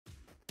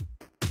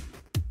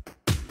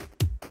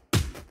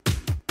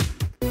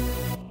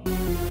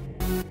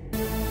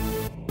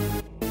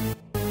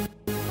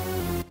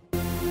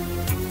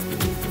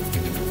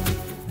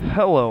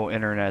Hello,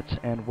 Internet,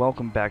 and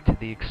welcome back to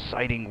the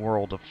exciting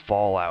world of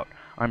Fallout.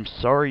 I'm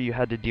sorry you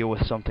had to deal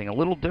with something a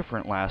little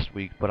different last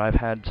week, but I've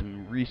had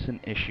some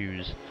recent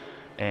issues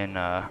in,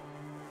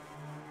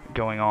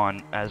 going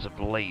on as of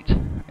late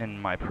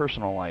in my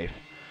personal life.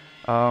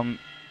 In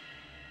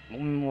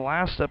the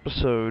last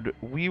episode,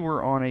 we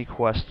were on a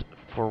quest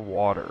for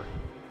water.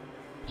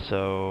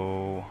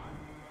 So,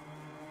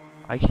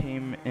 I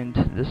came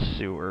into this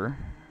sewer,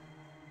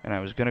 and I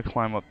was gonna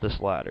climb up this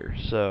ladder,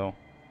 so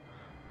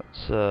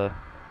let's,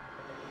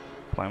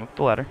 climb up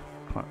the ladder.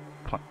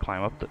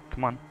 Climb up the...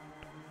 Come on.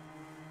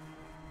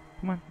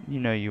 Come on. You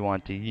know you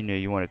want to. You know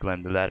you want to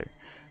climb the ladder.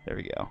 There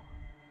we go.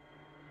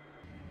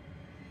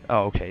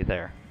 Oh, okay,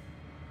 there.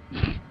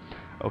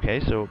 Okay,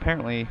 so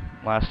apparently,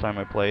 last time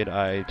I played,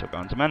 I took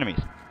on some enemies.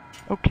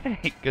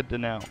 Okay, good to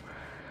know.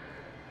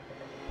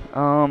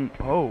 Oh,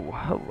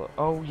 hello.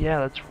 Oh, yeah,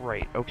 that's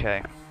right.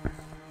 Okay.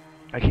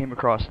 I came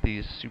across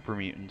these super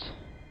mutants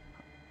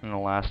in the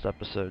last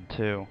episode,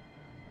 too.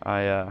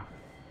 Oh,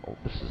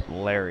 this is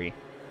Larry.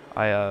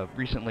 I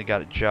recently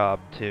got a job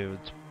too.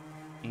 It's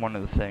one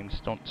of the things.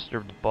 Don't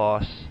disturb the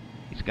boss.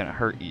 He's gonna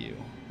hurt you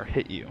or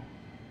hit you.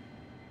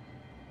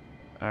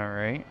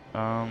 Alright,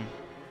 I'm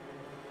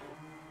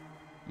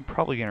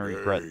probably gonna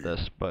regret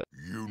this, but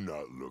you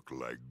not look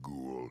like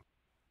ghoul.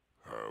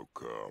 How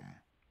come?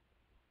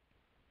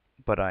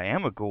 But I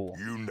am a ghoul.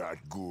 You not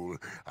ghoul.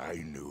 I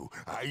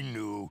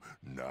knew.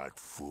 Not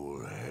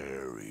full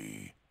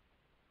Harry.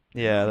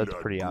 Yeah, You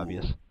that's pretty ghoul.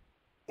 obvious.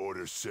 Or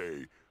to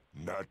say,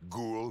 not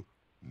ghoul,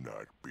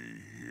 not be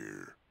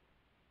here.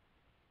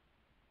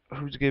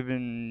 Who's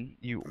giving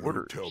you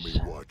orders? Tell me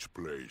watch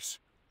place.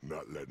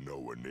 Not let no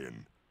one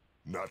in.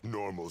 Not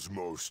normals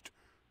most.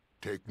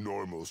 Take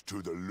normals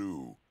to the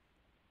loo.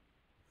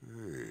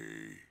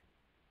 Hey.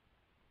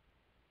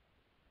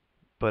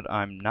 But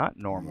I'm not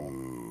normal.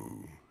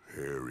 Ooh,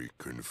 Harry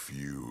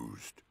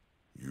confused.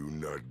 You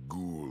not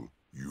ghoul.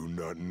 You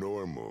not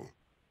normal.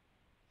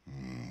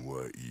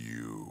 What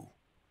you?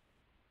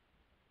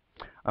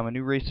 I'm a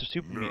new race of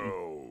super mutant.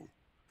 No.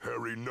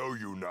 Harry know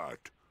you not.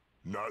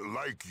 Not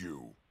like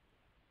you.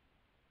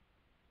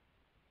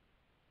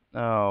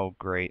 Oh,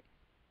 great.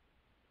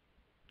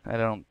 I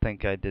don't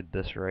think I did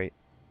this right.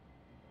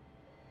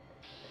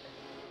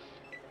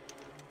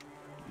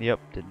 Yep,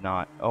 did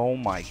not. Oh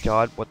my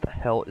god, what the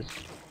hell is...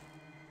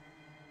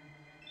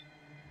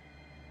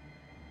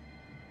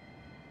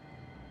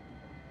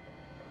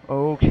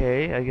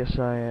 Okay, I guess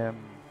I am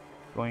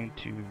going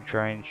to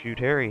try and shoot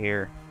Harry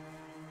here.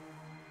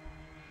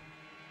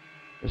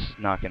 This is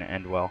not going to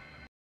end well.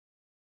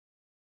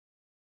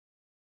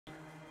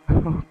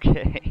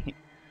 Okay,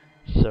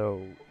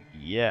 so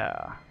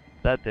yeah,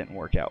 that didn't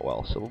work out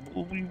well. So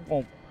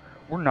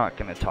we're not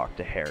going to talk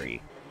to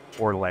Harry,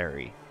 or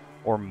Larry,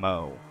 or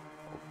Mo,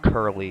 or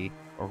Curly,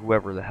 or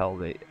whoever the hell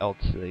else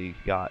they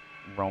got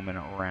roaming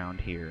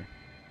around here.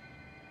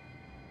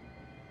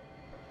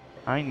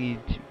 I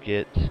need to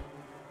get...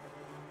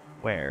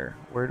 Where?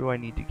 Where do I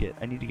need to get?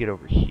 I need to get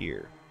over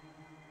here.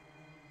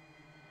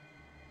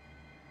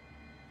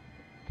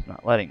 It's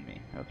not letting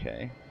me.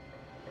 Okay.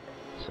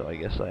 So I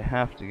guess I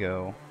have to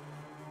go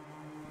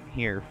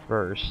here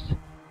first.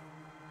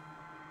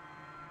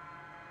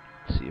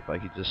 See if I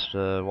could just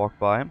walk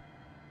by him.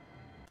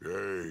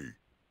 Hey,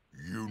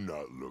 you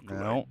not look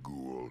like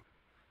ghoul.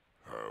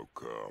 How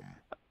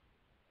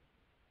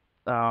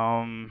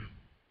come?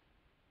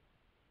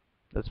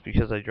 That's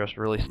because I dressed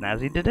really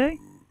snazzy today?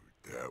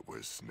 That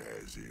was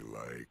snazzy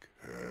like,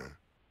 huh?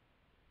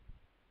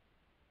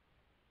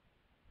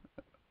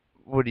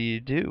 What do you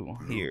do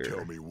here?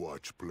 Tell me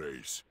watch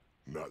place.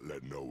 Not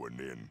let no one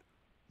in.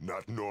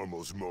 Not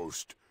normals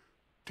most.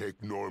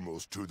 Take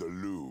normals to the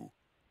loo.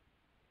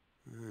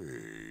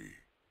 Hey.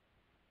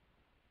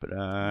 But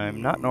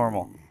I'm not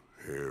normal.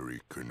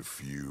 Harry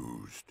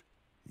confused.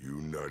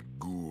 You not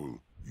ghoul.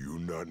 You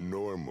not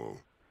normal.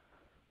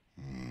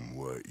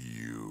 What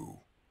you?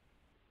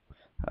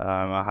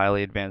 I'm a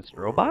highly advanced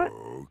robot?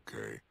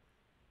 Okay.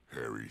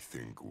 Harry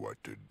think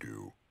what to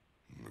do.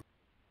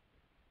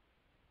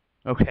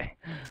 Okay.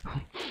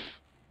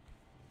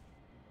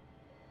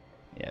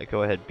 Yeah,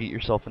 go ahead, beat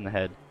yourself in the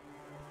head.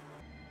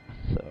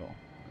 So,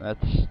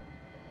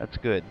 that's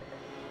good.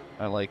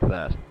 I like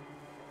that.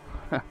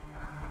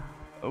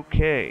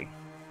 Okay.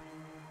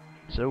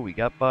 So we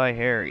got by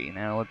Harry.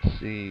 Now let's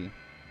see.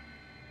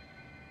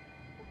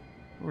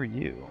 Who are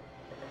you?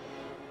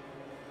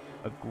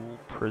 A ghoul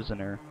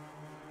prisoner.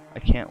 I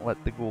can't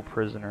let the ghoul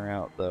prisoner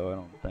out, though, I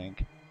don't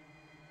think.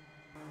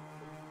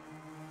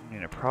 I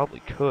mean, I probably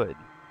could.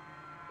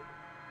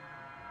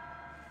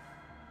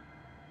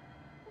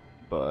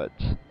 But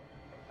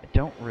I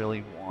don't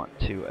really want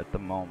to at the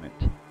moment.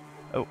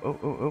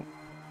 Oh.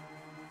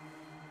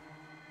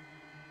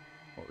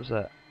 What was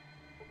that?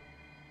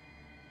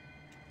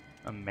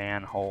 A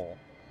manhole.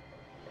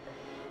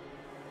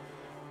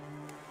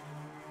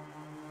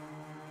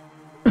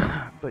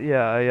 But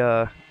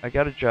yeah, I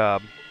got a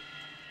job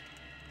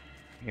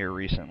here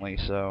recently,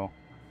 so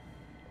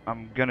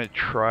I'm gonna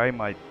try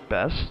my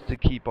best to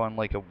keep on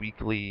like a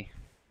weekly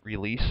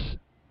release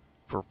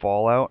for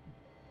Fallout.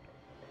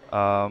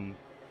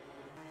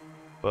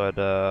 But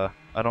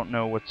I don't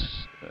know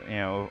what's,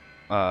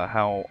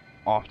 how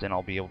often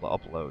I'll be able to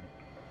upload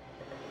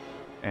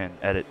and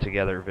edit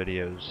together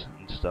videos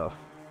and stuff.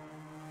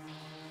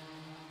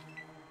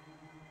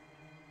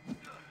 You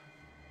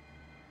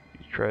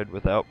tread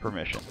without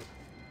permission.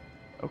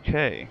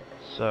 Okay,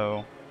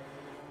 so...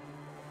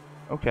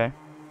 Okay,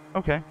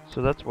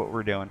 so that's what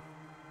we're doing.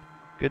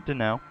 Good to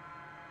know.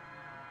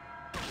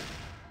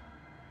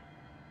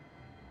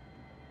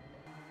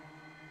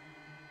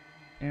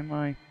 Am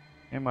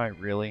I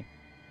really?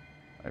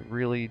 I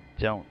really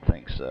don't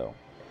think so.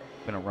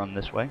 I'm gonna run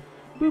this way.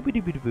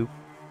 Boopity-boop.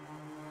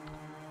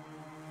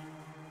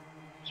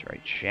 That's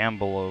right,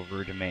 shamble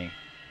over to me.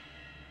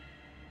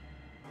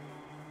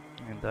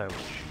 And I will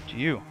shoot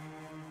you.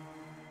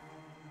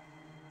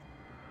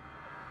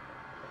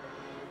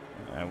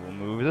 And I will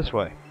move this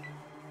way.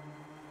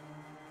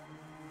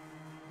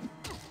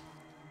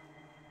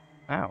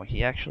 Ow,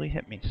 he actually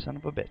hit me, son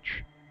of a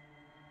bitch.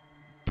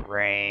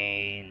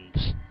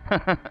 Brains.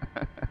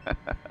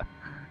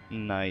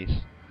 Nice.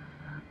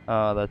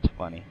 Oh, that's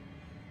funny.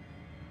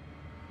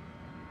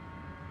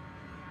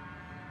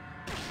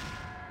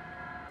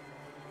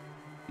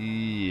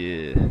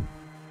 Yeah.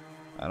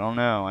 I don't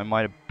know. I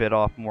might have bit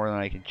off more than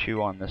I can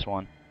chew on this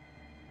one.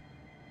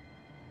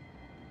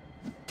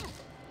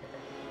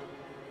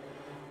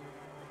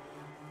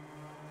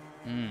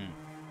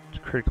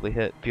 It's critically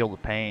hit. Feel the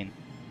pain.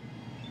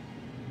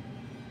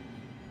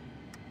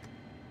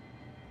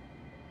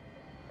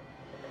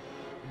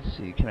 Let's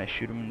see. Can I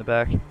shoot him in the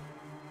back?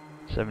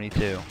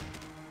 72.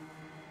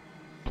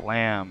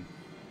 Blam.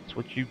 That's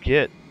what you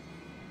get.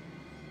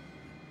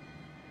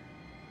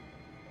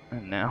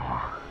 And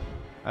now,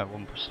 I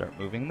will start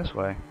moving this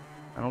way.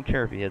 I don't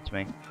care if he hits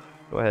me.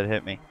 Go ahead,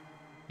 hit me.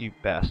 You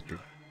bastard.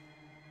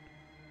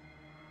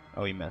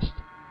 Oh, he missed.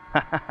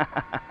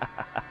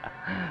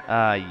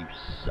 Ah, you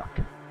suck.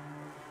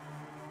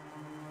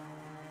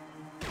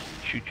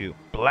 Shoot you.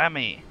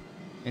 Blammy!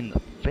 In the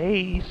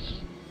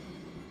face!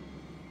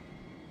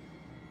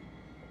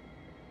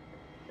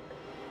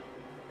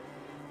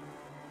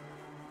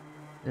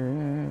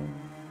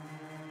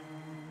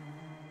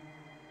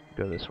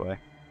 Go this way.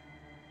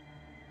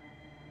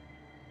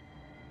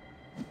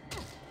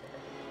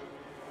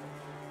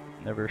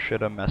 Never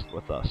should have messed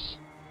with us.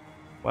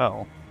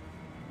 Well,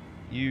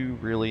 you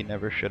really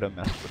never should have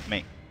messed with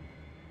me.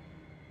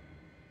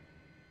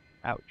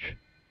 Ouch.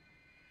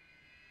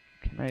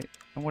 Can I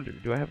wonder,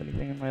 do I have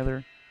anything in my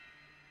other...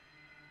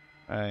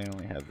 I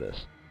only have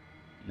this.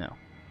 No.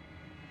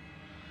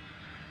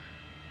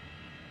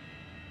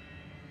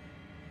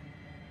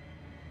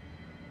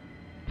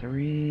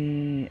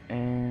 Three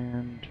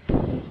and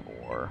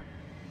 4.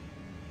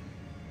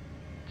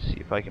 Let's see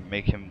if I can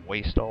make him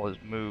waste all his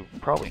move.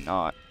 Probably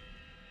not.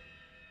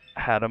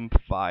 Had him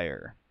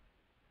fire.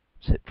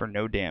 It's hit for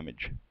no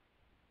damage.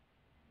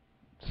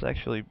 It's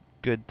actually a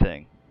good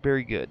thing.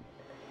 Very good.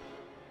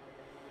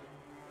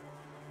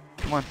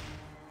 Come on.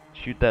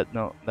 Shoot that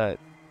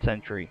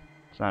sentry.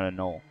 It's not a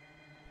knoll.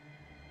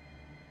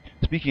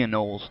 Speaking of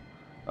knolls,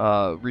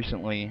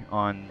 recently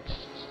on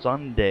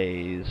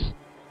Sundays,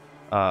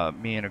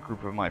 me and a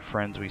group of my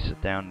friends, we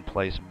sit down and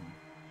play some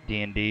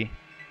D&D,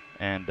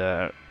 and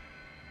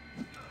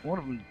one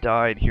of them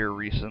died here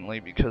recently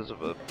because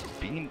of a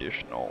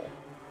fiendish knoll.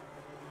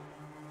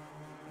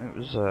 It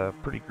was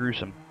pretty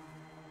gruesome.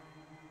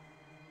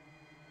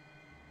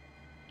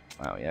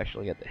 Wow, he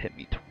actually got to hit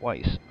me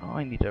twice. Oh,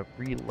 I need to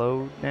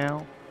reload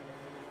now?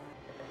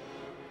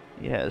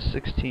 Yeah,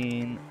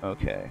 16,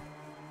 okay.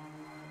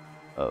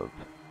 Of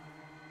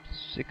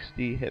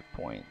 60 hit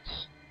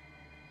points.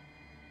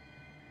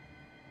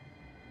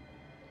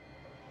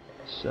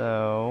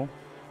 So...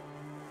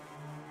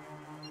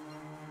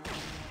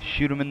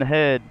 shoot him in the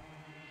head.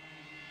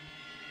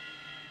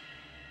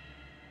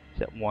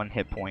 He's at 1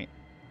 hit point.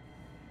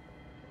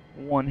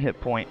 1 hit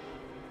point.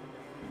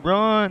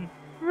 Run!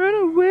 Run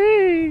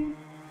away!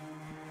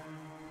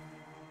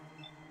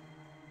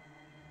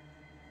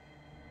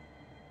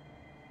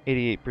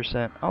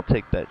 %. I'll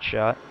take that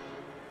shot.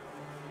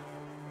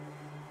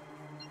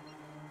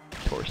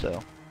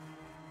 Torso.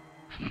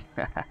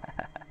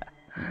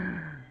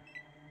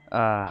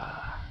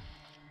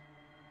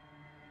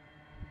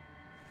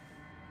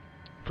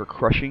 For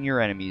crushing your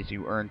enemies,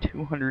 you earn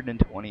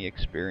 220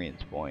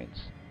 experience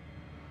points.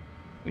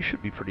 We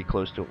should be pretty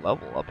close to a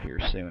level up here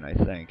soon, I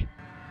think.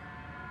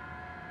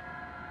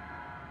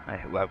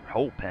 I would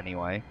hope,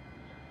 anyway.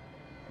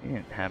 He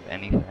didn't have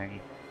anything.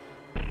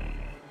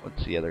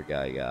 What's the other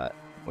guy got?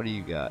 What do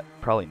you got?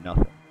 Probably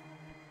nothing.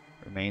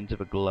 Remains of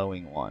a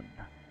glowing one.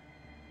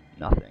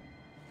 Nothing.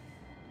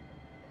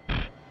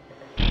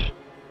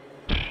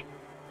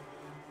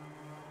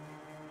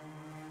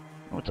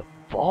 Oh, it's a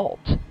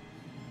vault.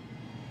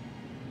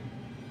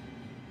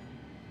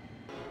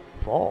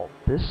 Vault.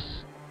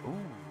 This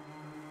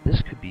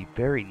could be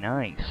very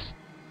nice.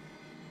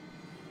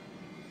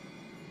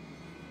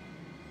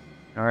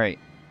 Alright.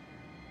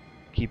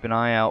 Keep an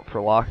eye out for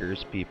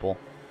lockers, people.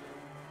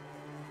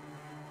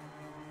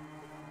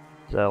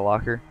 Is that a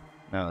locker?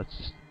 No, it's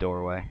just a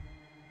doorway.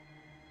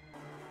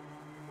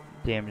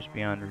 Damage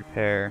beyond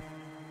repair.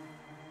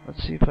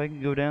 Let's see if I can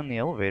go down the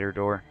elevator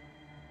door.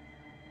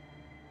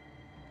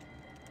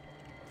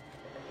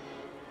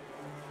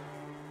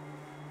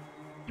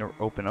 Or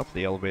open up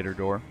the elevator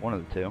door. One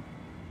of the two.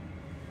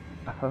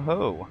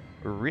 Oh,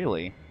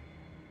 really?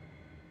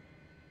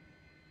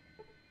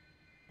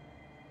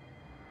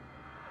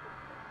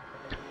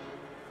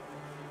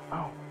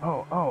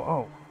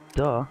 Oh.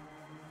 Duh.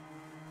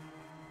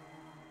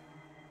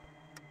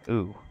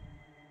 Ooh.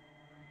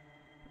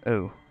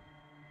 Ooh.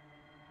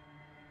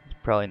 It's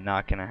probably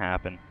not gonna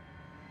happen.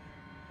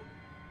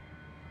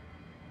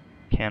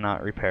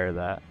 Cannot repair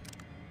that.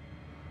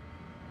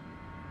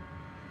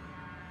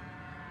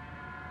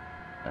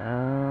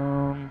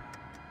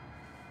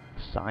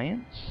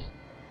 Science?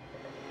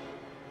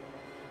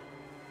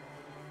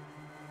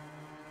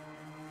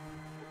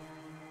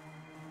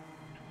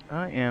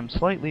 I am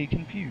slightly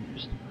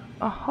confused.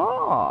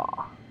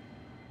 Aha!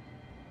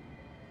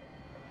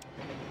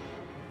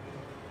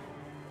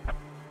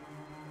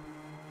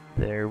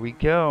 There we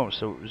go.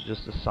 So it was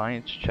just a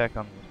science check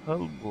on the...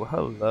 Oh,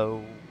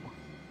 hello.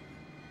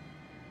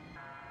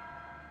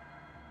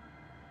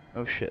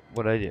 Oh shit,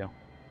 what'd I do?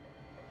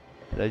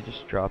 Did I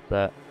just drop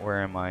that?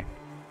 Where am I?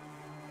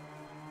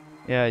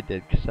 Yeah, I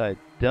did, because I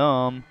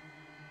dumb.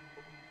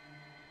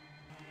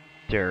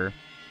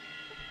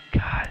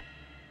 God.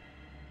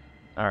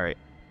 Alright.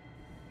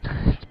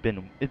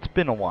 It's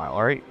been a while,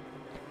 alright?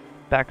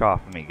 Back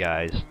off of me,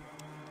 guys.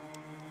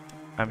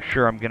 I'm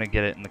sure I'm gonna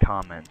get it in the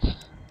comments.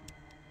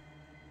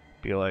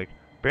 Be like,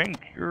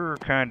 Bink, you're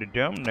kinda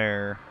dumb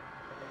there.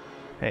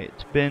 Hey,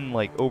 it's been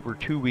like over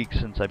 2 weeks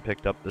since I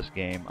picked up this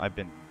game. I've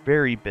been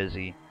very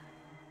busy.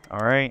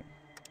 Alright?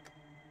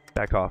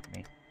 Back off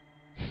me.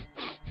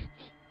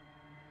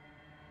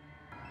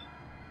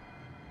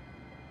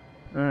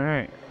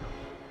 Alright.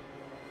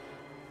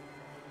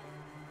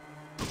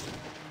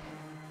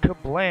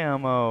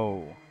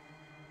 Kablamo!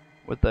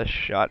 With a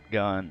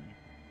shotgun.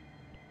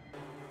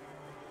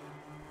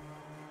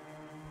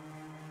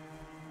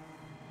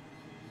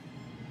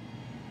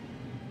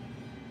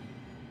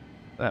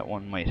 That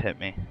one might hit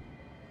me.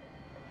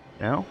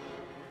 No?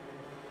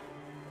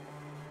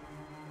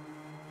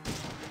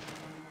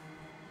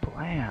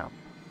 Blam!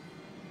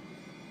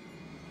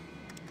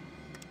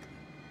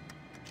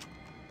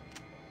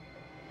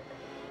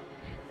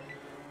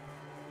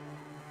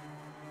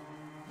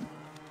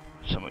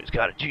 Somebody's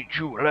gotta teach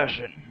you a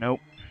lesson. Nope.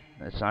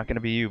 It's not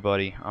gonna be you,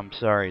 buddy. I'm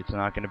sorry, it's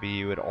not gonna be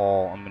you at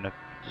all. I'm gonna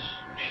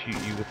just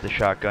shoot you with the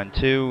shotgun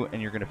too,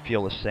 and you're gonna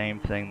feel the same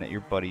thing that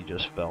your buddy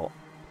just felt.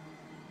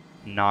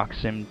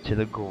 Knocks him to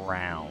the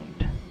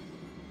ground.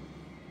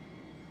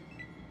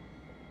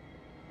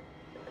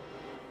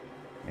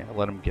 Yeah,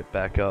 let him get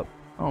back up.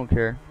 I don't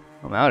care.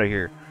 I'm out of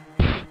here.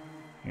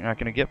 You're not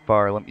gonna get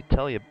far, let me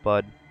tell you,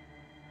 bud.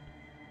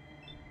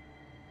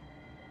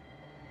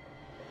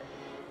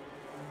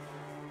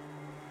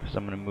 Because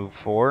I'm gonna move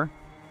 4.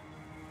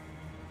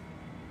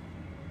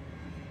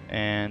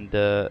 And,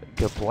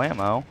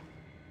 kablamo.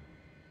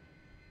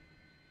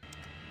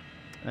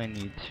 I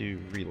need to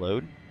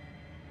reload.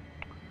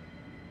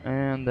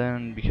 And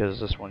then, because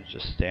this one's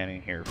just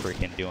standing here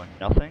freaking doing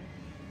nothing.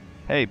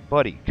 Hey,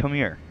 buddy, come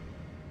here.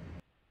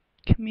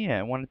 Come here,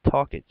 I want to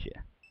talk at you.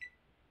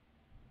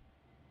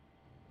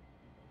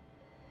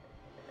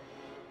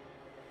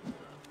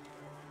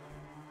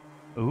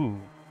 Ooh,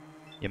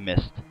 you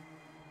missed.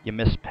 You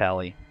missed,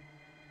 Pally.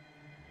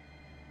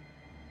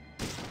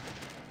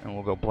 And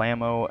we'll go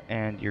blammo,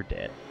 and you're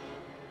dead.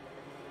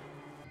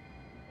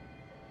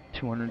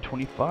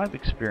 225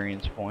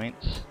 experience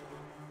points.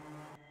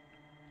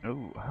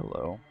 Oh,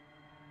 hello.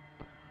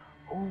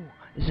 Oh,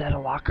 is that a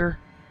locker?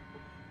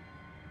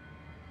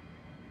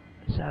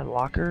 Is that a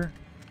locker?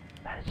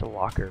 That is a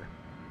locker.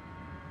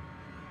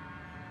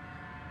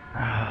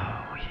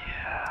 Oh,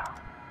 yeah.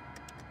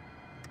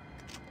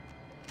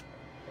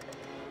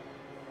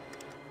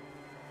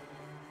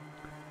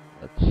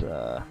 Let's,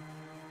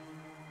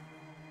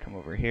 come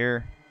over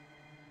here.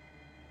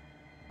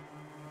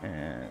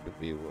 And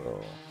we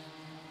will...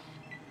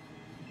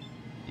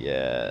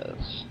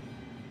 Yes.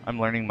 I'm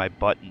learning my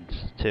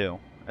buttons, too,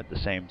 at the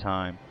same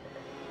time.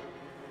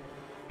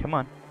 Come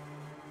on.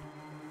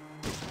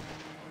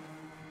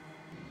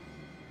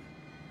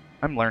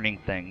 I'm learning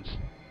things.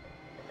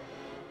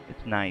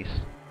 It's nice.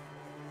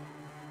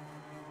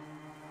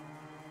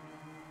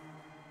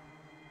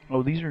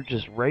 Oh, these are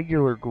just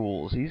regular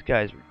ghouls. These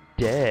guys are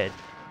dead.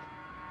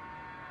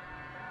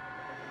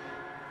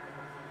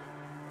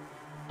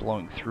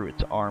 Blowing through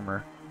its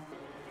armor.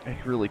 I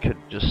really could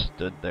have just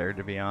stood there,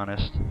 to be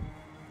honest.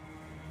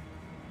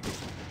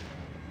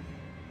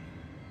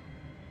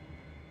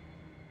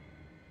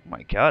 Oh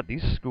my god,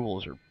 these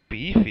schools are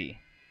beefy.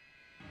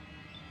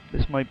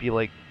 This might be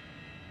like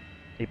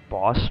a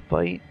boss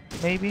fight,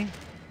 maybe,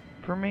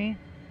 for me.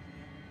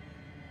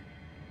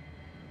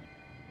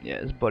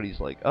 Yeah, his buddy's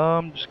like,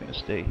 I'm just gonna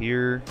stay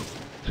here.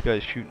 This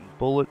guy's shooting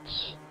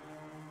bullets.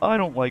 I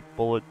don't like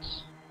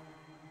bullets.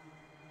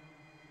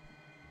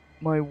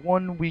 My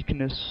one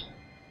weakness.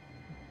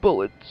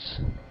 Bullets.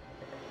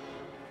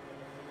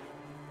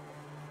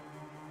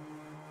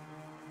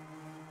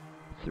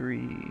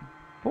 Three,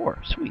 four.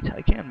 Sweet,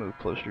 I can move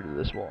closer to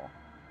this wall.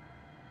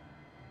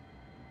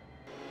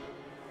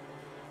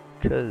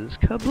 'Cause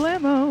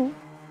kablamo!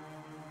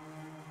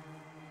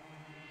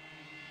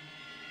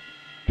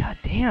 God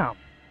damn.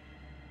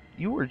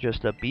 You were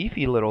just a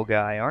beefy little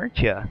guy, aren't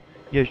ya?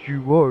 Yes,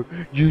 you are.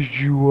 Yes,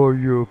 you are.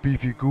 You're a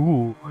beefy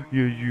ghoul.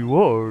 Yes, you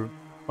are.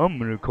 I'm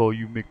gonna call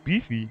you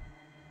McBeefy.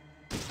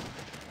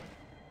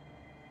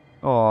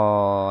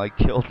 Oh, I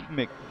killed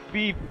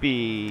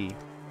McBeefy.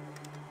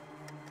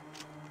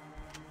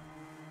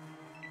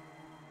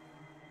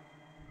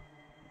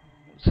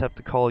 Just have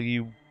to call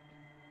you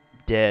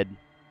dead.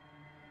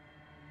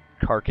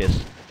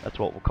 Carcass. That's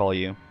what we'll call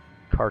you.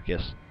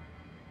 Carcass.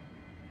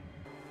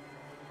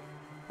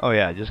 Oh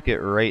yeah, just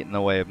get right in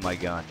the way of my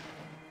gun.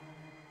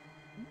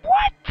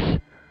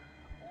 What?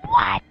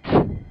 What?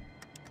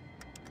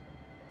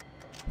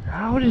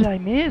 How did I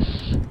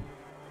miss?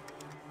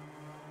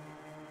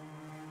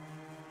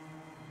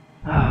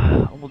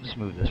 We'll just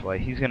move this way.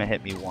 He's gonna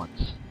hit me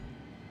once.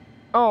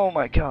 Oh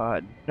my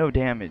god, no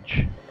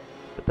damage.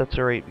 But that's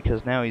alright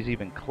because now he's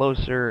even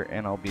closer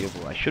and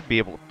I should be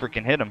able to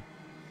freaking hit him.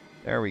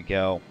 There we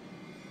go.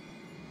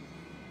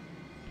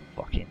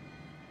 Fucking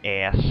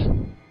ass.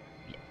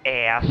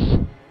 Ass.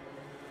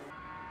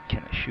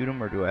 Can I shoot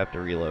him or do I have to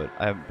reload?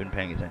 I haven't been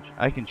paying attention.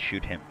 I can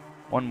shoot him.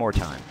 One more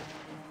time.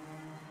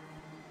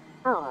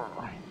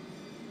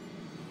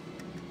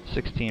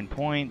 16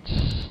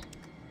 points.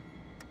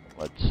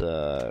 Let's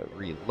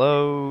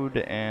reload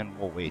and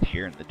we'll wait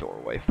here in the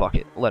doorway. Fuck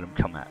it. Let him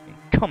come at me.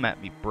 Come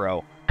at me,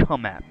 bro.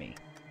 Come at me.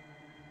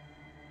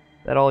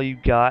 That all you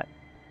got?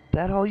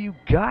 That all you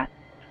got?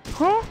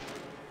 Huh?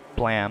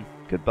 Blam.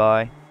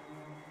 Goodbye.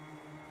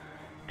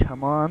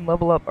 Come on,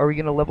 level up. Are we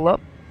gonna level up?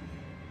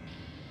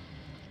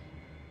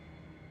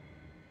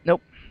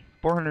 Nope.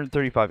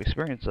 435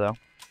 experience, though.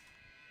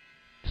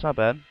 It's not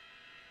bad.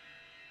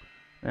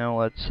 Now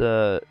let's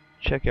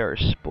check our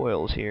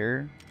spoils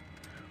here,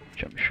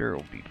 which I'm sure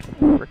will be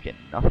frickin'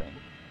 nothing.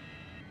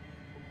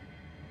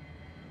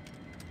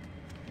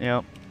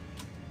 Yep.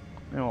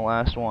 And the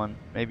last one.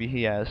 Maybe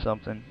he has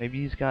something.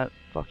 Maybe he's got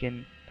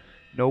fucking...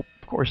 Nope.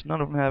 Of course, none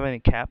of them have any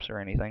caps or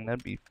anything.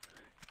 That'd be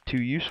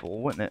too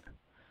useful, wouldn't it?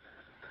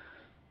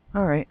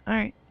 Alright,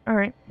 alright,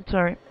 alright. It's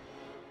alright.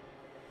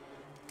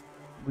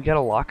 We got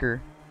a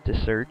locker to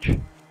search.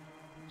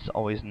 It's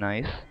always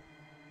nice.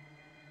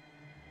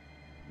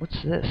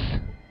 What's this?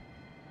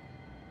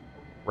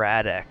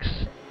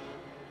 Radex.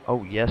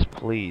 Oh, yes,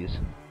 please.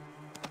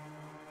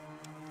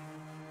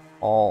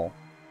 All.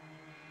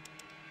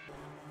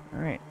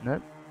 Alright,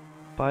 that,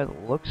 by the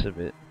looks of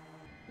it,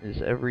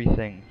 is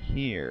everything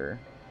here.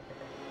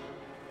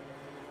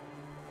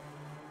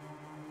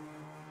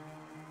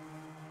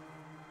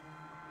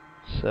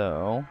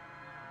 So,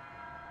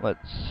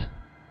 let's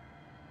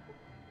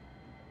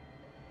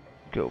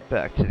go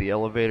back to the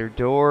elevator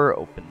door,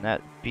 open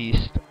that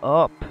beast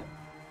up,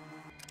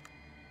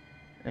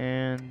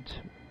 and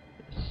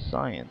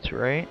science,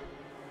 right?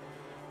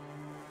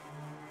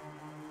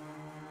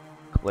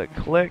 Click,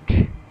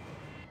 click.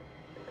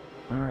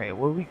 Alright,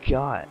 what do we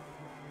got?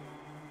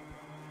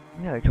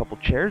 We got a couple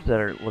chairs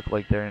that look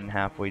like they're in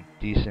halfway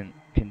decent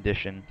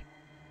condition.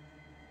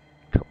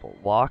 Couple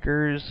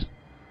lockers.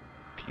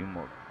 A few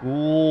more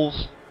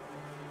ghouls.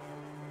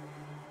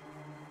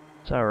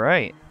 It's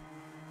alright.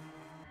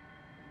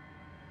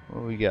 What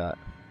do we got?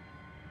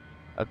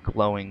 A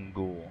glowing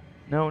ghoul.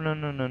 No, no,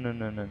 no, no, no,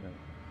 no, no, no.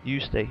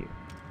 You stay here.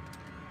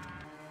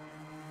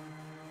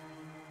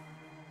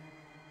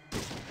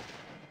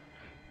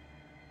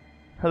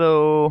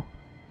 Hello.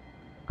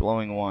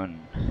 Glowing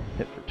one.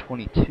 Hit for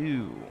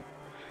 22.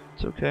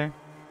 It's okay.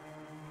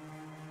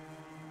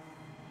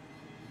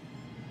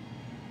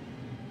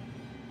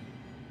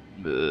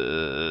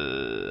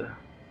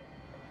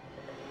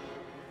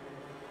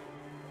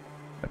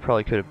 I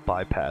probably could have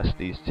bypassed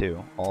these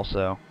two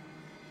also.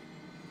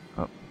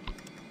 Oh.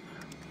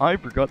 I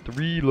forgot to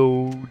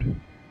reload.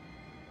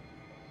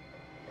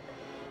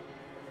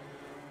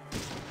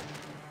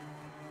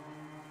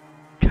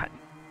 God.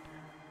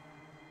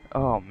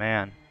 Oh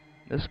man.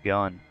 This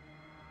gun.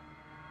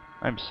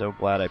 I'm so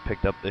glad I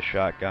picked up this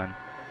shotgun.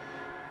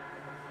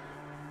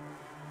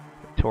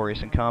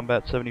 Victorious in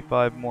combat,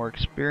 75 more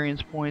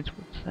experience points.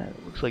 What's that?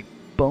 It looks like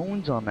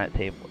bones on that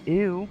table.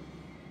 Ew.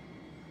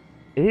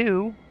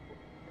 Ew.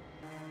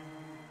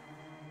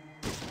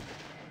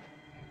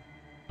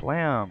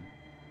 Blam.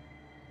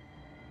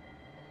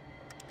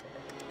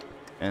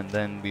 And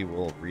then we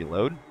will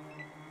reload.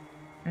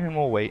 And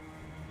we'll wait.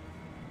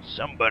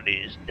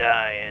 Somebody's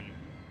dying.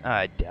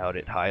 I doubt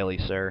it highly,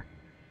 sir.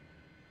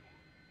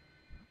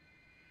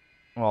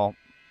 Well,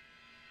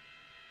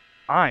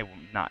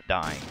 I'm not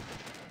dying.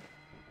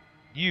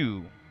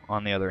 You,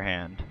 on the other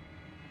hand.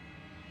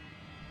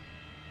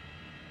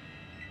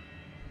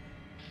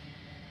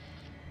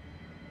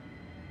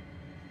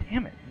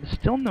 Damn it, there's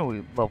still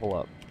no level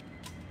up.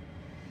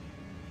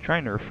 I'm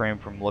trying to refrain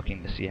from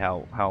looking to see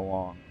how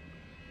long.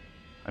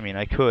 I mean,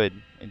 I could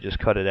and just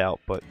cut it out,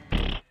 but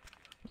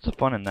what's the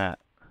fun in that?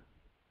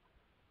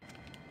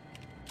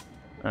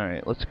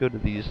 Alright, let's go to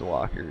these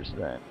lockers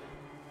then.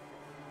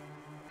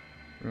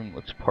 Room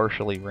looks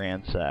partially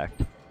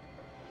ransacked.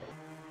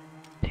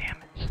 Damn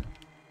it.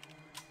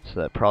 So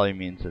that probably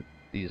means that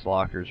these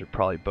lockers are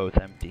probably both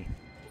empty.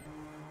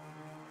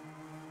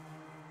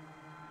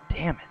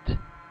 Damn it.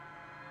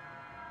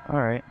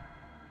 Alright.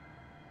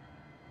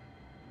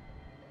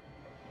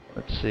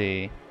 Let's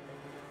see.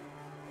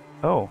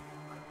 Oh.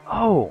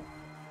 Oh!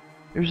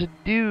 There's a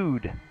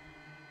dude!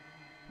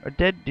 A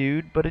dead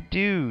dude, but a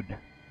dude!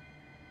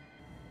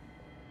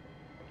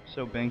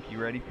 So, Bink, you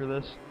ready for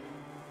this?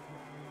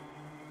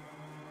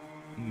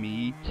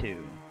 Me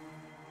too.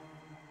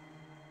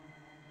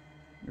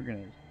 We're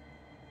gonna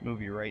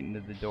move you right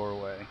into the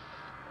doorway.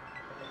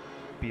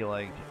 Be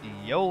like,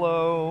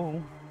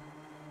 YOLO!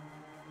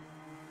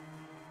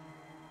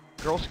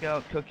 Girl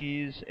Scout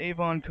cookies,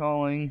 Avon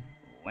calling,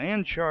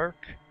 land shark.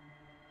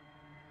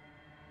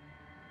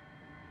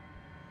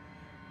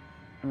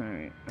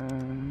 Alright,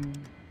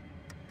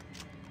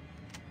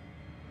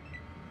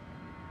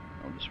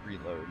 I'll just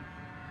reload.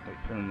 Wait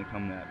for them to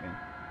come at me.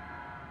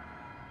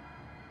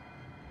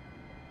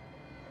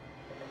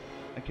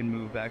 I can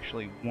move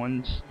actually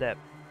one step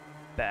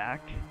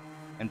back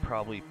and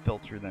probably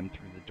filter them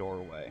through the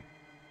doorway.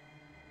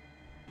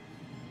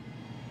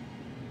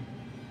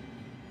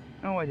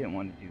 Oh, I didn't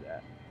want to do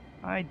that.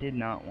 I did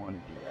not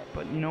want to do that.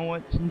 But you know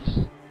what?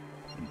 Since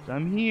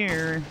I'm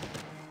here,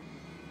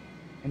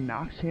 it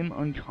knocks him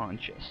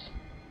unconscious.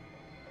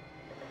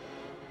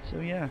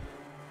 So yeah,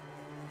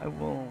 I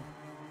will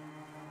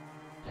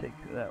take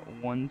that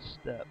one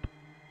step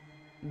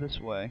this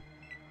way,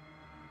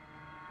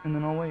 and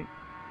then I'll wait.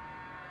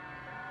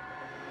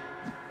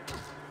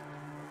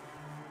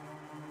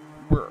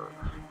 Brr.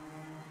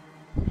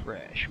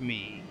 Fresh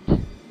meat.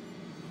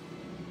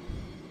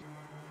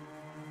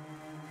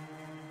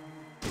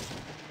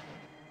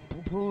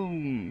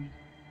 Boom.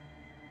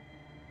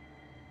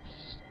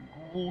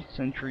 Ghoul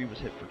Sentry was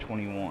hit for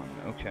 21.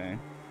 Okay.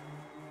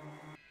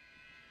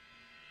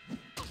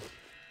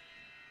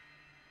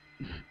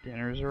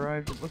 Dinner's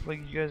arrived. It looked like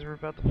you guys were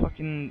about to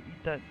fucking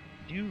eat that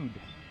dude.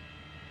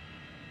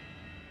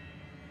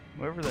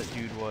 Whoever that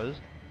dude was.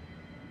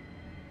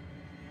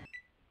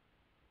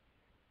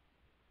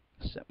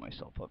 Set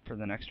myself up for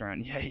the next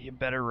round. Yeah, you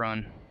better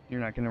run. You're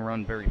not gonna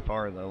run very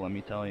far though, let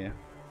me tell you.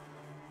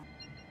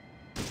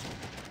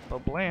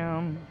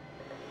 Ba-blam!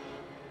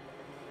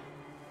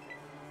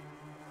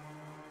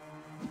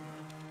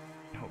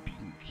 Hope you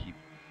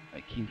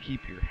can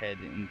keep your head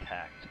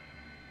intact.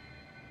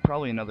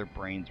 Probably another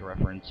Brains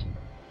reference.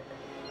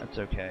 That's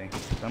okay,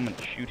 'cause I'm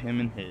gonna shoot him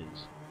in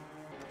his.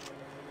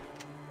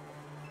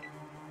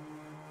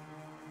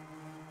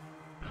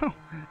 Oh,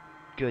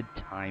 good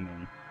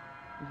timing.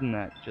 Isn't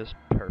that just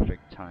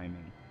perfect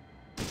timing?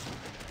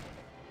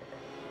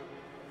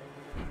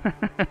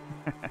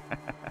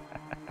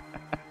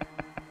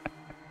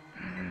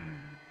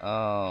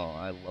 Oh,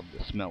 I love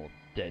the smell of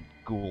dead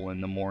ghoul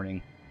in the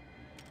morning.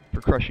 For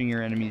crushing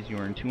your enemies, you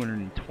earn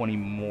 220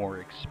 more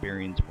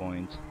experience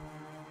points.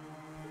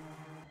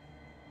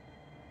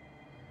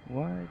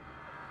 What?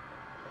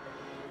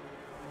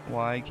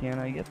 Why can't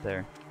I get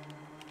there?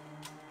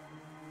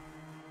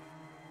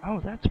 Oh,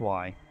 that's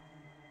why.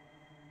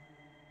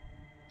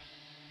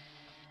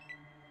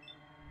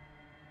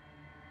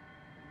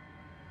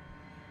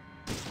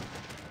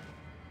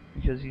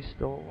 Because he's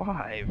still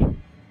alive.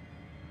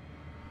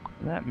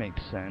 That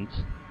makes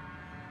sense.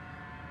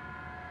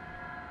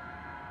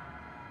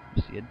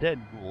 See a dead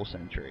ghoul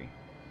sentry.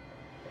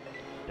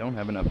 Don't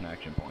have enough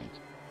action points.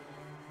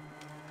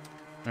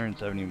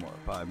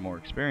 175 more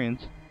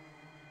experience.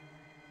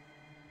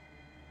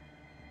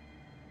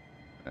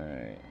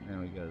 Alright, now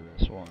we go to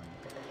this one.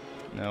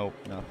 Nope,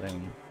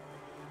 nothing.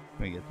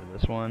 Can we get to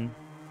this one?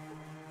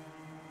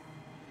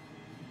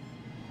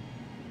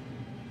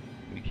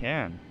 We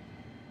can.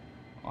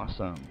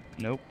 Awesome.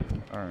 Nope.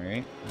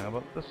 Alright, how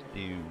about this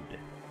dude?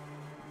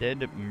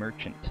 Dead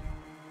merchant.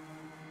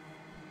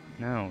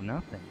 No,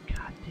 nothing.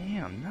 God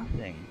damn,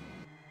 nothing.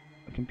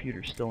 The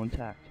computer's still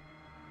intact.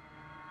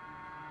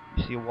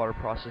 You see a water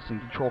processing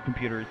control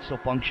computer, it's still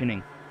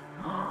functioning.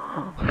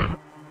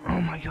 Oh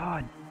my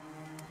god.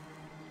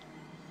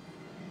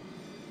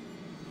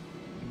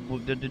 Well,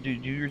 do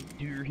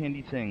your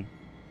handy thing.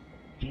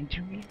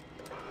 Into me?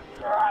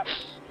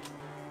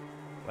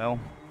 Well,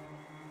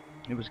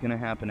 it was gonna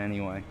happen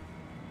anyway,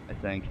 I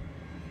think.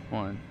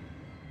 Hold on.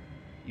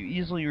 You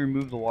easily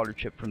remove the water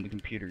chip from the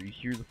computer. You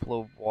hear the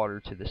flow of water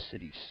to the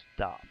city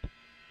stop.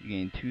 You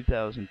gain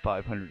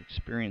 2,500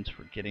 experience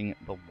for getting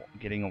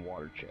a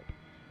water chip.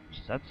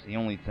 So that's the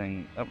only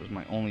thing. That was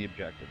my only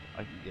objective.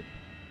 I can give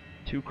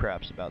two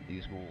craps about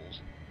these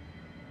ghouls.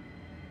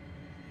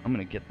 I'm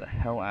gonna get the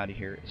hell out of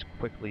here as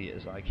quickly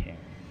as I can.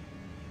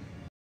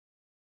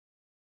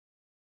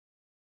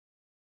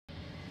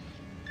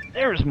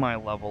 There's my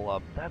level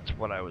up. That's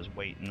what I was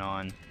waiting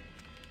on.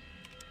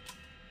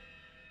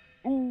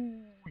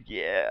 Ooh,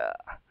 yeah.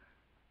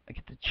 I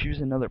get to choose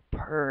another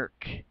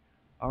perk.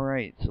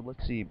 Alright, so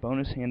let's see.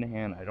 Bonus hand to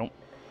hand. I don't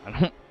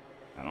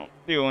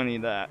do any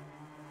of that.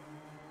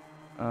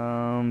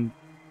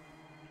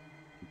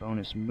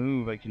 Bonus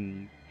move. I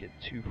can get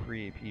 2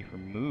 free AP for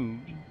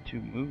moved. 2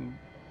 moved.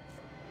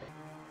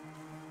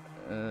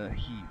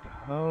 Heap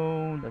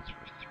ho. That's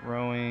for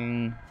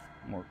throwing.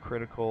 More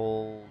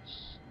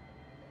criticals.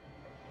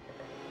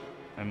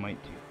 I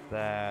might do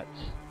that.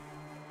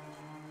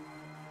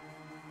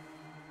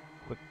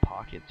 Quick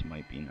pockets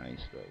might be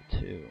nice though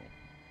too.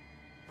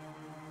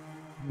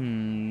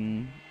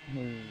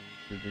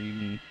 Does it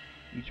even...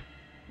 Each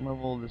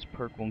level of this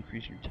perk will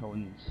increase your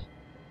intelligence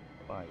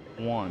by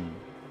 1.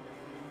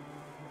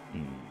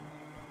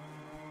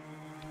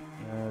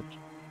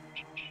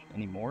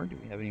 Any more? Do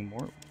we have any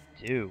more?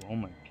 We do. Oh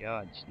my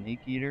god. Snake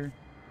Eater.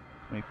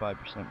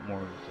 25%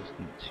 more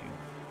resistant to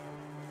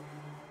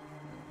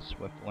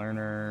Swift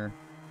Learner.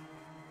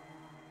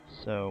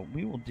 So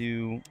we will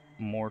do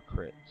more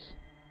crits.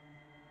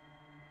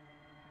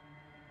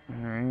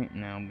 Alright,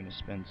 now I'm going to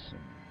spend some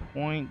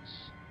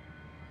points.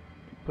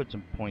 Put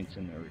some points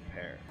in the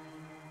repair.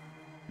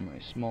 My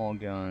small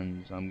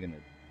guns, I'm going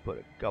to put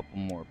a couple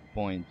more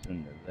points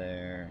into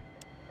there.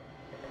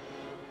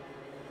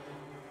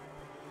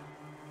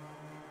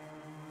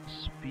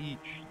 Speech,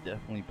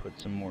 definitely put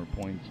some more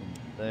points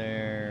into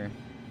there.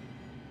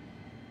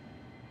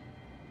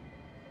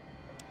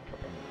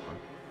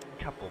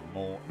 Couple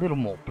more, little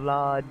more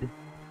blood. Do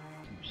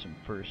some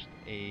first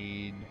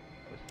aid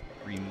with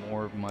 3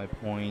 more of my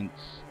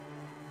points.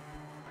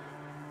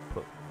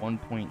 Put 1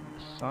 point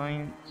into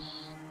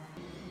science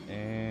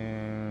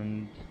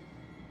and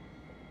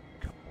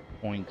a couple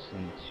points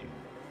into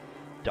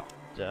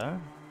doctor.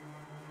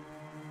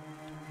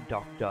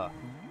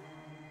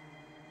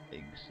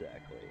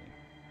 Exactly.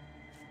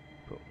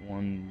 Put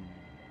 1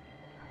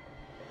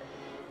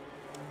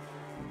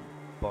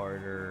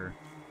 barter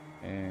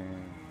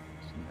and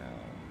no,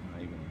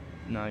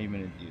 not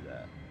even gonna do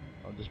that.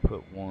 I'll just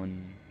put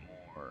 1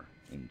 more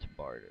into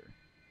barter.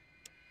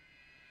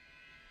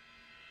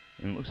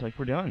 And it looks like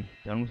we're done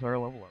with our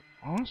level up.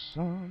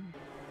 Awesome.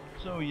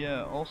 So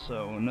yeah,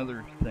 also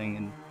another thing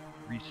in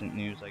recent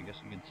news, I guess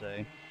you could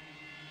say,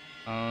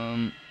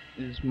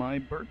 is my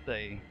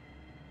birthday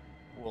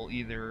will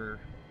either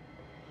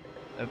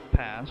have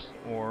passed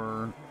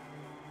or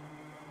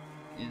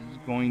is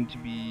going to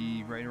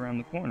be right around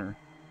the corner.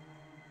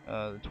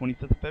 The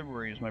 25th of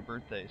February is my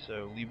birthday,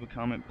 so leave a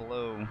comment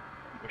below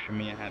wishing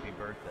me a happy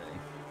birthday.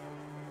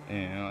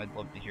 And I'd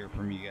love to hear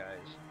from you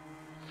guys.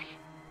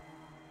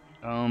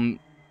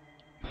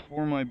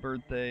 For my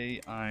birthday,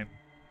 I'm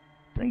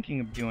thinking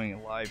of doing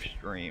a live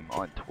stream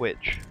on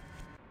Twitch.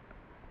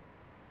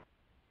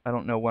 I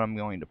don't know what I'm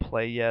going to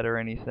play yet or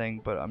anything,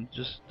 but I'm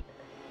just...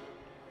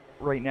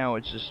 Right now,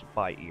 it's just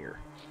by ear.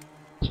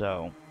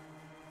 So,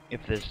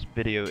 if this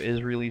video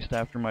is released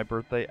after my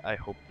birthday, I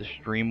hope the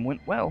stream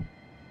went well.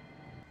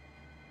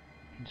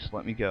 Just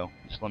let me go.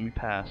 Just let me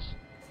pass.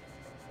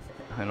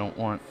 I don't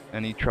want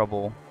any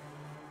trouble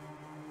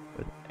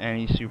with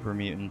any super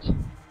mutants.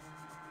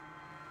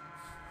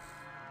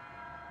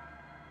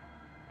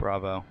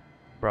 Bravo.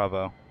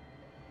 Bravo.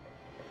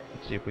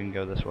 Let's see if we can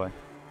go this way.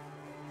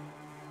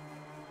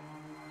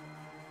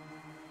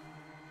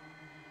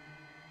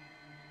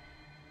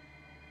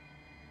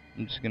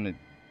 I'm just gonna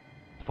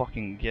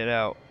fucking get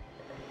out.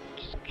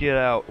 Just get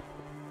out.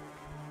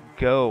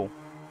 Go.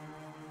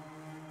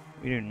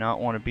 We do not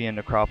want to be in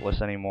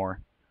Necropolis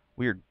anymore.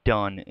 We are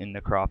done in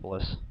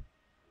Necropolis.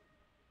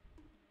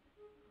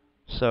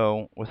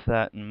 So, with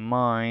that in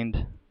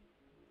mind,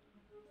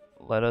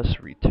 let us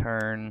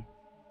return,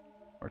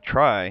 or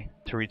try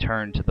to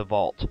return to the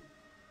vault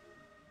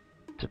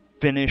to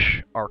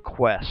finish our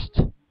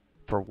quest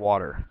for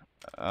water.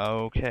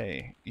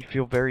 Okay, you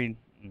feel very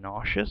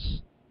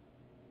nauseous?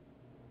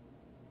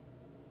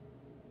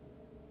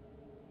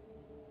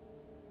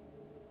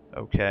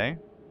 Okay.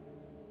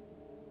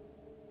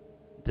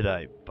 Did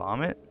I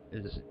vomit?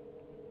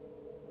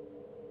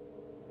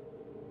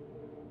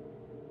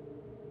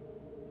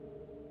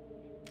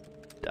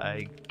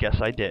 I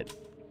guess I did.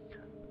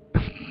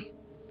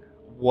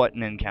 What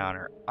an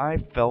encounter. I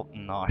felt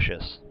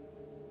nauseous.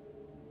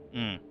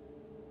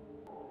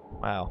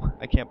 Wow,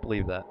 I can't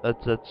believe that.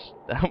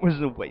 That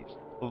was a waste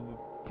of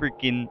a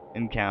freaking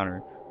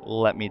encounter,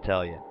 let me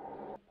tell you.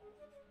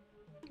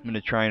 I'm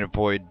gonna try and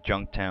avoid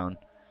Junktown.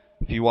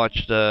 If you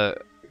watched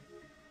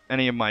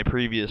any of my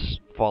previous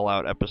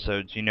Fallout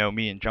episodes, you know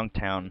me and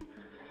Junktown,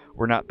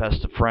 we're not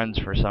best of friends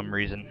for some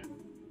reason.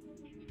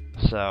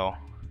 So,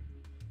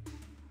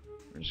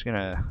 we're just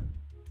gonna...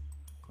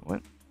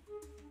 What?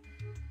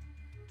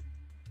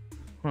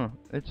 Huh,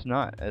 it's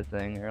not a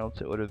thing, or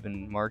else it would have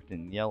been marked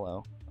in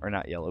yellow. Or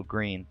not yellow,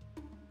 green.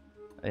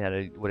 I had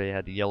a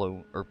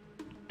yellow, or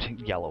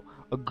yellow,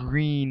 a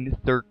green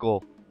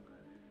circle.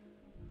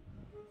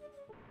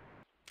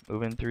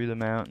 Moving through the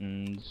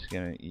mountains,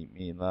 gonna eat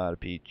me a lot of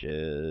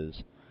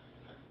peaches.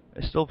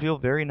 I still feel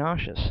very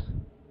nauseous.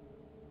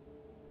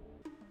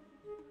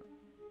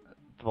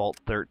 Vault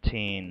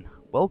 13.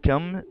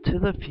 Welcome to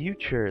the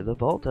future, the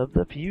vault of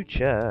the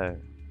future.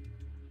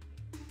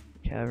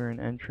 Cavern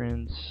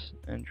entrance,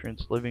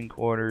 living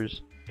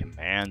quarters,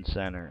 command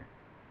center.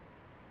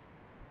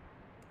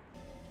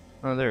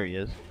 Oh, there he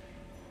is.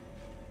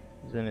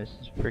 He's in his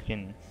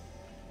freaking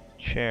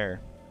chair.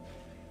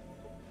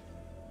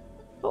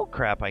 Oh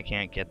crap, I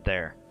can't get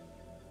there.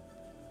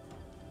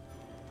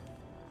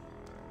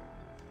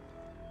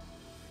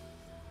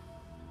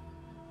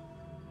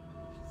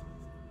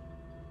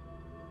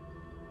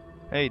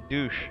 Hey,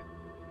 douche.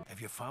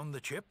 Have you found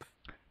the chip?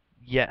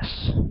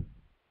 Yes.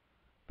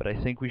 But I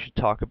think we should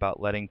talk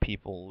about letting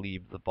people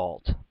leave the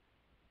vault.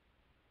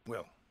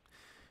 Well,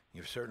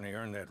 you've certainly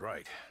earned that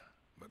right.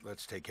 But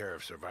let's take care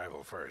of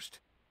survival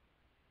first.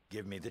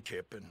 Give me the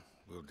chip and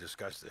we'll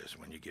discuss this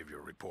when you give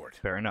your report.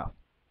 Fair enough.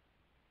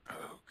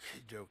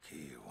 Okie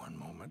dokie. One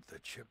moment. The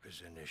chip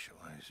is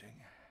initializing.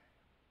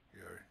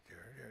 There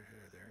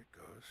it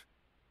goes.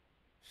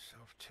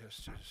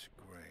 Self-test is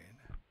green.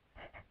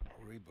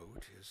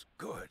 Reboot is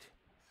good.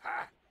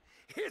 Ha!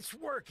 It's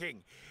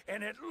working!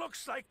 And it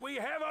looks like we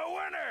have a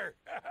winner!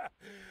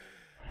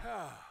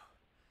 Oh,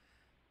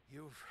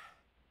 you've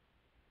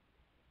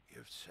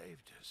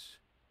saved us.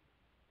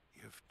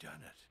 You've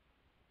done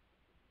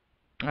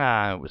it.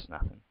 Ah, it was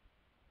nothing.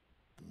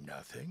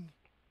 Nothing?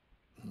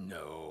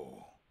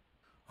 No.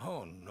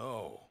 Oh,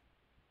 no.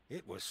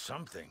 It was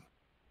something.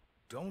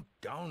 Don't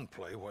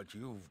downplay what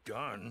you've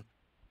done.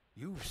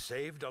 You've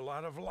saved a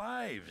lot of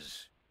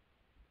lives.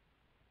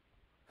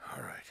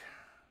 All right.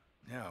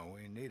 Now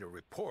we need a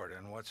report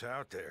on what's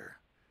out there.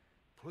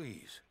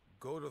 Please,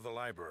 go to the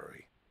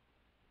library.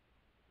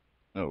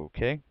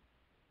 Okay.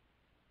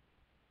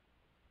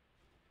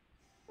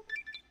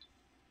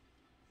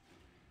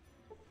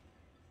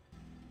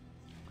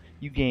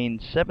 You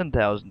gained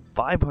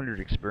 7,500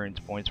 experience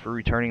points for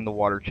returning the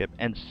water chip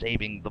and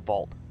saving the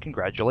vault.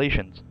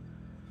 Congratulations.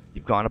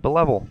 You've gone up a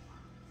level.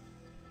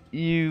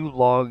 You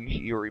log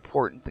your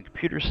report in the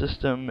computer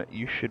system.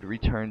 You should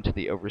return to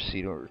the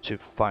Overseer to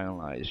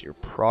finalize your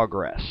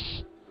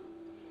progress.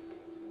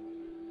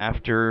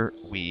 After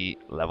we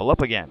level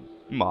up again.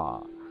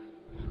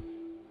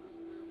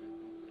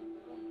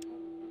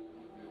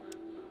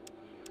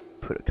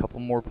 Put a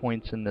couple more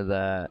points into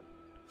that.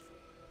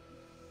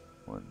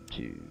 1,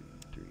 2,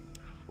 3,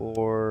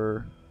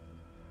 4.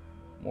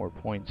 More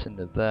points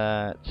into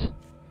that.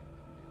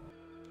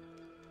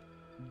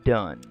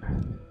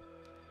 Done.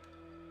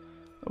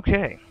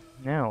 Okay,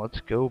 now let's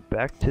go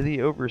back to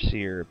the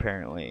Overseer,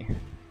 apparently.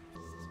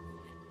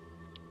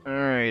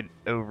 Alright,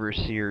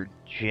 Overseer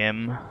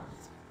Jim.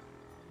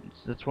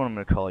 That's what I'm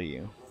gonna call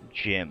you.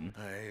 Jim.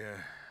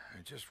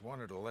 I just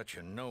wanted to let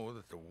you know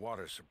that the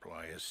water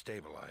supply is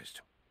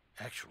stabilized.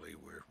 Actually,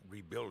 we're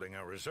rebuilding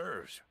our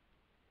reserves.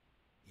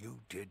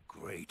 You did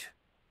great.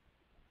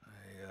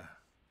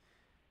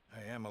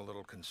 I am a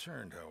little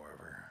concerned,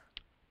 however.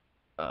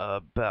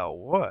 About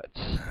what?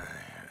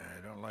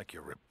 I don't like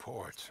your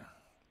reports.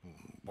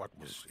 What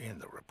was in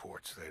the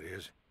reports, that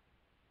is.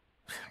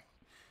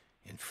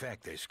 In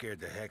fact, they scared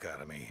the heck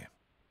out of me.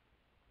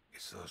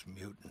 It's those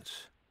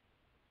mutants.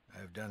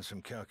 I've done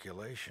some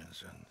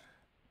calculations and...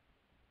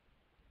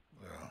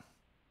 well,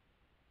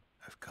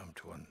 I've come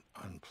to an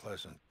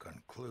unpleasant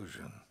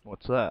conclusion.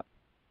 What's that?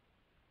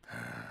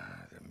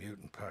 The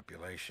mutant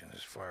population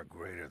is far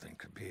greater than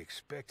could be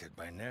expected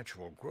by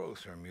natural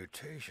growth or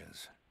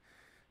mutations.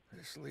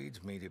 This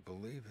leads me to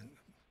believe, and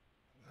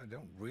I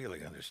don't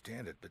really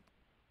understand it, but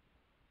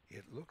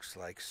it looks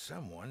like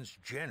someone's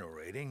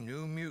generating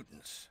new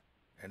mutants,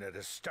 and at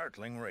a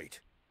startling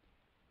rate.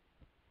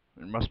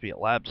 There must be a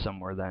lab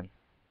somewhere then.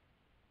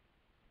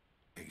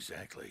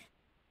 Exactly.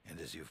 And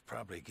as you've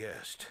probably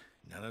guessed,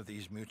 none of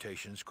these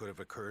mutations could have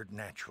occurred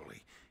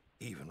naturally,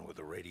 even with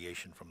the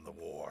radiation from the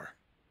war.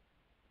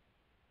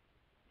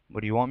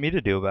 What do you want me to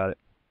do about it?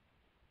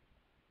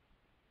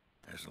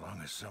 As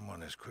long as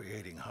someone is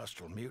creating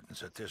hostile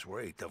mutants at this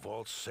rate, the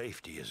vault's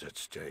safety is at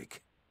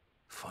stake.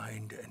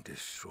 Find and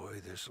destroy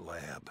this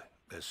lab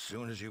as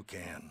soon as you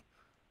can.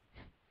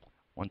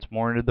 Once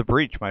more into the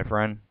breach, my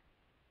friend.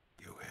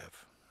 You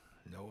have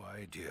no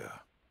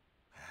idea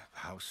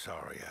how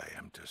sorry I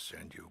am to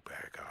send you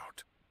back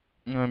out.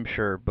 I'm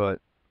sure,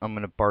 but I'm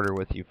gonna barter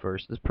with you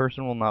first. This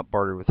person will not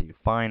barter with you.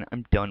 Fine,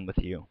 I'm done with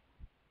you.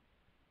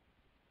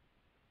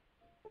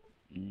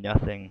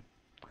 Nothing.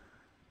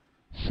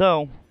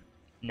 So,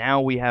 now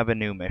we have a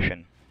new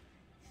mission.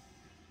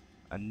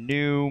 A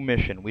new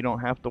mission. We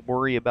don't have to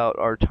worry about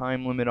our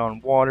time limit on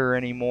water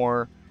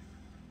anymore.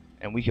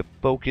 And we can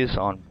focus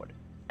on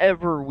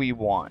whatever we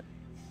want.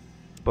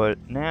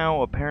 But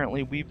now,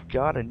 apparently, we've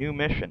got a new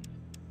mission.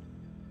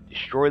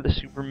 Destroy the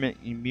super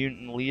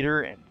mutant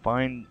leader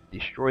and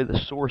destroy the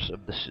source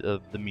of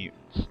the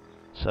mutants.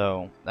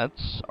 So,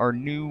 that's our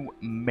new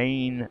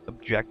main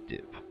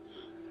objective.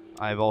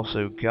 I've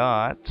also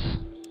got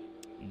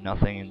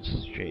nothing in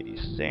Shady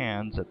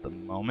Sands at the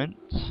moment.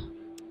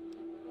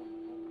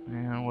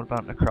 And what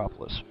about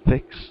Necropolis?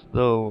 Fix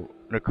the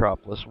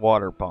Necropolis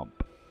water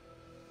pump.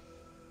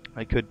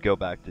 I could go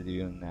back to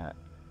doing that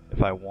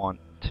if I want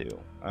to.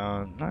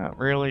 Not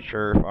really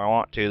sure if I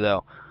want to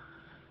though.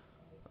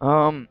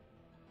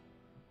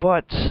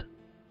 But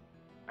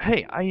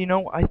hey,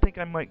 I think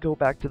I might go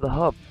back to the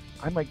hub.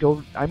 I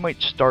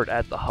might start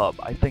at the hub.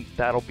 I think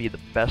that'll be the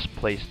best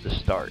place to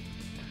start.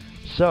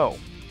 So,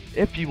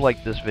 if you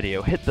like this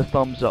video, hit the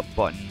thumbs up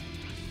button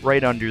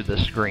right under the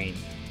screen.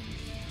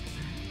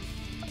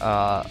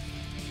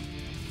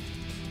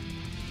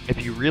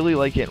 If you really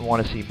like it and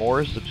want to see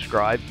more,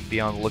 subscribe and be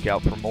on the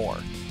lookout for more.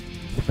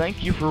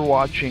 Thank you for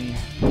watching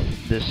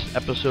this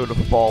episode of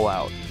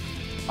Fallout.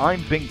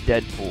 I'm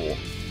Binkdeadpool,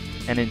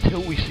 and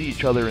until we see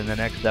each other in the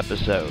next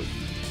episode,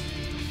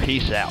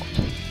 peace out.